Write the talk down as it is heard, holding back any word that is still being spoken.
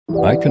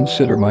I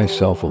consider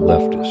myself a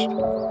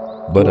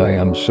leftist, but I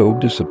am so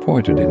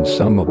disappointed in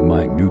some of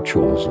my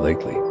mutuals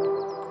lately.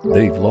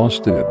 They've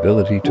lost the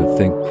ability to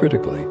think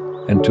critically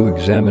and to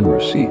examine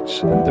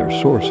receipts and their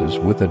sources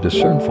with a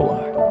discernful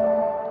eye.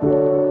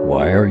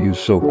 Why are you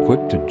so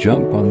quick to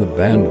jump on the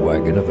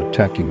bandwagon of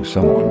attacking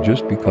someone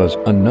just because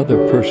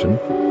another person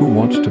who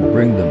wants to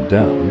bring them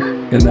down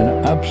in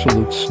an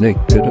absolute snake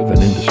pit of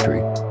an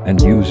industry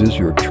and uses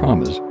your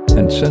traumas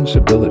and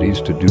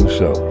sensibilities to do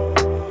so?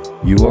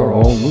 You are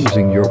all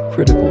losing your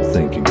critical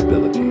thinking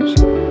abilities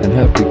and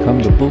have become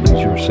the bullies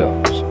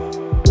yourselves.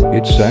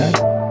 It's sad,